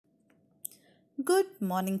Good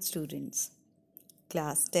morning, students.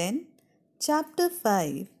 Class 10, Chapter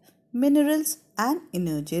 5 Minerals and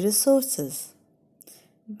Energy Resources.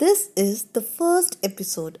 This is the first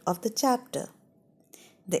episode of the chapter.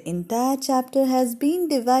 The entire chapter has been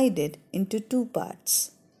divided into two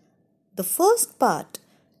parts. The first part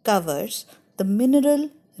covers the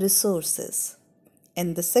mineral resources,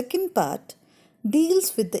 and the second part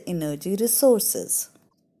deals with the energy resources.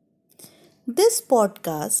 This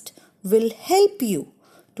podcast will help you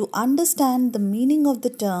to understand the meaning of the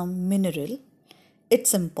term mineral,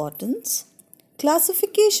 its importance,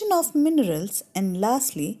 classification of minerals, and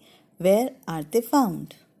lastly, where are they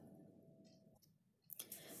found.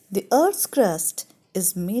 The Earth's crust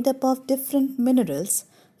is made up of different minerals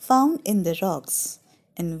found in the rocks,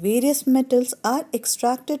 and various metals are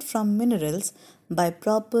extracted from minerals by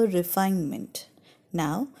proper refinement.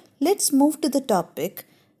 Now, let's move to the topic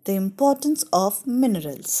the importance of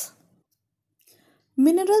minerals.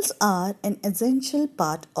 Minerals are an essential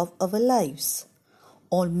part of our lives.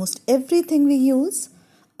 Almost everything we use,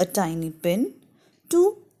 a tiny pin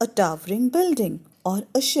to a towering building or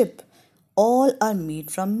a ship, all are made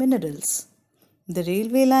from minerals. The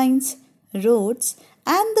railway lines, roads,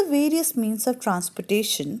 and the various means of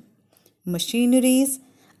transportation, machineries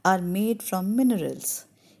are made from minerals.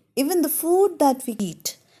 Even the food that we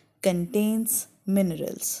eat contains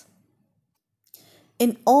minerals.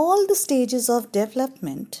 In all the stages of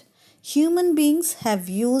development, human beings have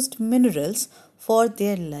used minerals for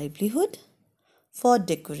their livelihood, for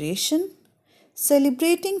decoration,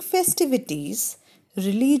 celebrating festivities,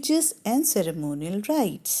 religious and ceremonial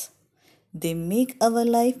rites. They make our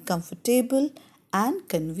life comfortable and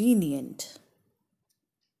convenient.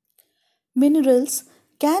 Minerals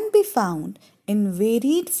can be found in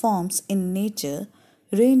varied forms in nature,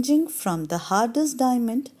 ranging from the hardest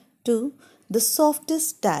diamond to the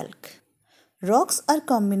softest talc. Rocks are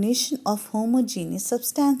combination of homogeneous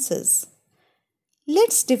substances.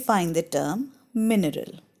 Let's define the term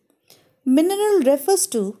mineral. Mineral refers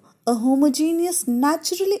to a homogeneous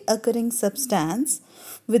naturally occurring substance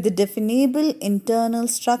with a definable internal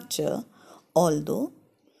structure, although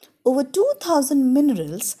over 2000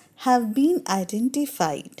 minerals have been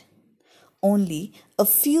identified. Only a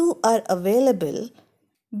few are available.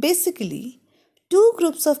 Basically, two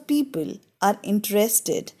groups of people are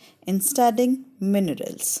interested in studying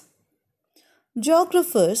minerals.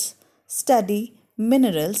 Geographers study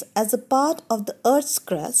minerals as a part of the Earth's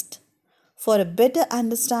crust for a better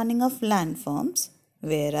understanding of landforms,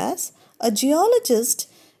 whereas a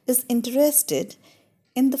geologist is interested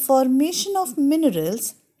in the formation of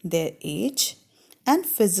minerals, their age, and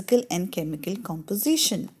physical and chemical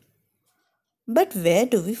composition. But where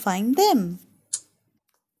do we find them?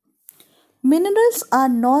 Minerals are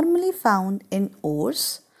normally found in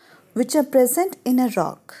ores, which are present in a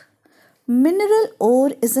rock. Mineral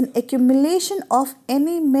ore is an accumulation of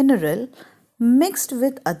any mineral mixed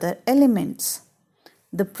with other elements.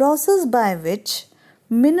 The process by which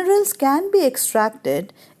minerals can be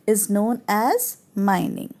extracted is known as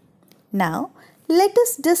mining. Now, let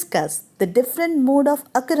us discuss the different mode of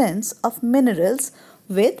occurrence of minerals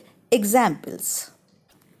with examples.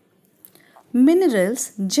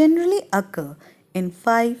 Minerals generally occur in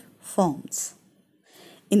five forms.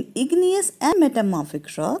 In igneous and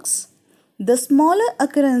metamorphic rocks, the smaller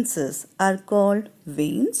occurrences are called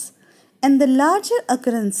veins and the larger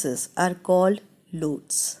occurrences are called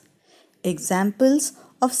lodes. Examples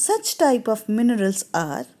of such type of minerals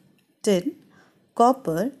are tin,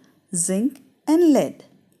 copper, zinc and lead.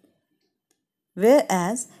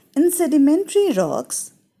 Whereas in sedimentary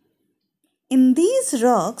rocks, in these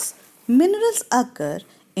rocks, minerals occur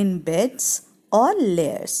in beds or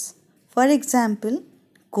layers. For example,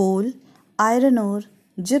 coal, iron ore,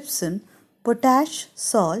 gypsum, potash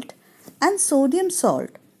salt, and sodium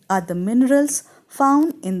salt are the minerals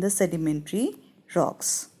found in the sedimentary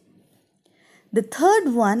rocks. The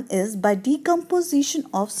third one is by decomposition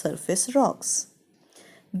of surface rocks.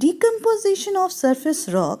 Decomposition of surface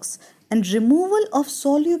rocks and removal of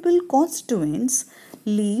soluble constituents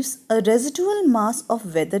leaves a residual mass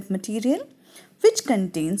of weathered material which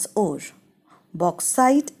contains ore.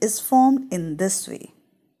 Bauxite is formed in this way.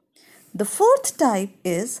 The fourth type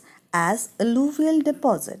is as alluvial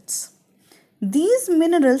deposits. These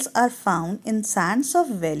minerals are found in sands of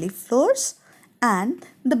valley floors and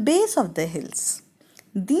the base of the hills.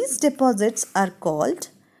 These deposits are called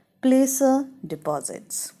placer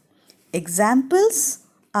deposits. Examples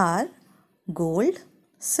are gold,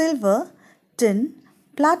 silver, tin,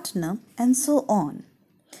 platinum, and so on.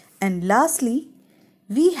 And lastly,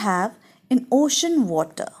 we have in ocean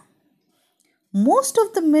water. Most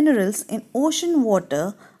of the minerals in ocean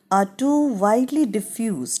water are too widely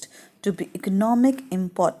diffused to be economic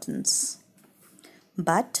importance.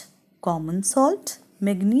 But common salt,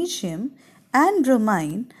 magnesium, and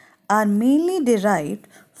bromine are mainly derived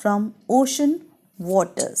from ocean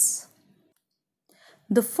waters.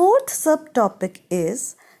 The fourth subtopic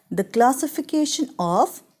is the classification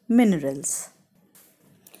of minerals.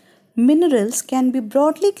 Minerals can be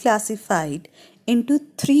broadly classified into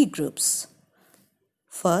three groups.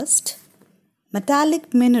 First,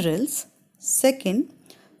 metallic minerals, second,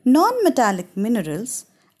 non-metallic minerals,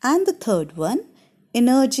 and the third one,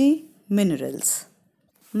 energy minerals.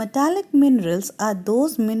 Metallic minerals are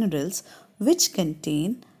those minerals which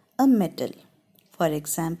contain a metal, for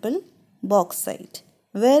example, bauxite,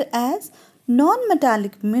 whereas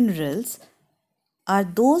non-metallic minerals are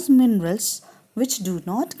those minerals which do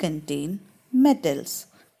not contain metals,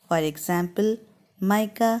 for example,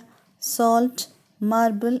 mica, salt,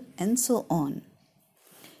 marble, and so on.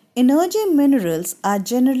 Energy minerals are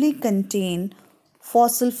generally contain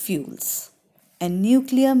fossil fuels and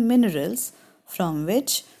nuclear minerals from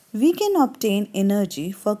which we can obtain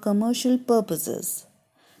energy for commercial purposes.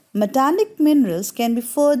 Metallic minerals can be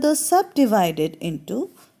further subdivided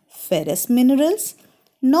into ferrous minerals,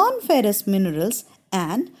 non-ferrous minerals,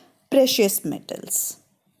 and precious metals.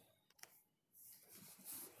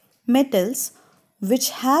 Metals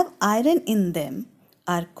which have iron in them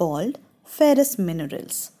are called ferrous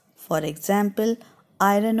minerals, for example,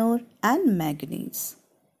 iron ore and manganese.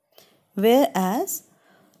 Whereas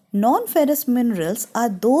non-ferrous minerals are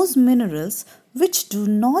those minerals which do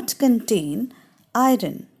not contain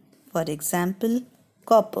iron, for example,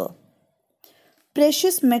 copper.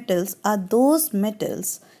 Precious metals are those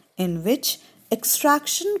metals in which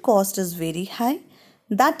extraction cost is very high.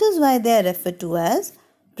 That is why they are referred to as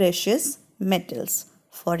precious metals.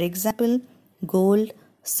 For example, gold,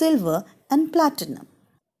 silver, and platinum.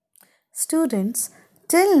 Students,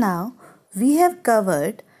 till now we have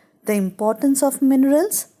covered the importance of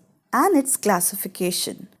minerals and its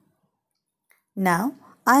classification. Now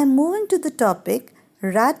I am moving to the topic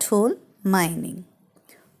rat hole mining.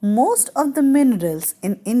 Most of the minerals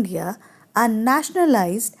in India are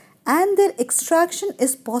nationalized and their extraction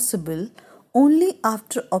is possible only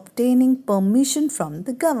after obtaining permission from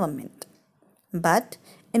the government. But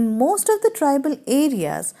in most of the tribal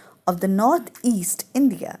areas of the northeast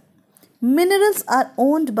India, minerals are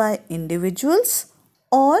owned by individuals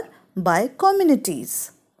or by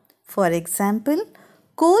communities. For example,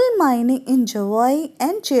 coal mining in Jawai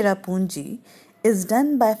and Cherrapunji is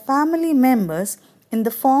done by family members in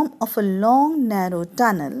the form of a long narrow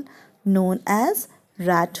tunnel known as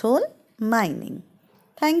rat hole mining.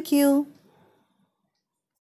 Thank you.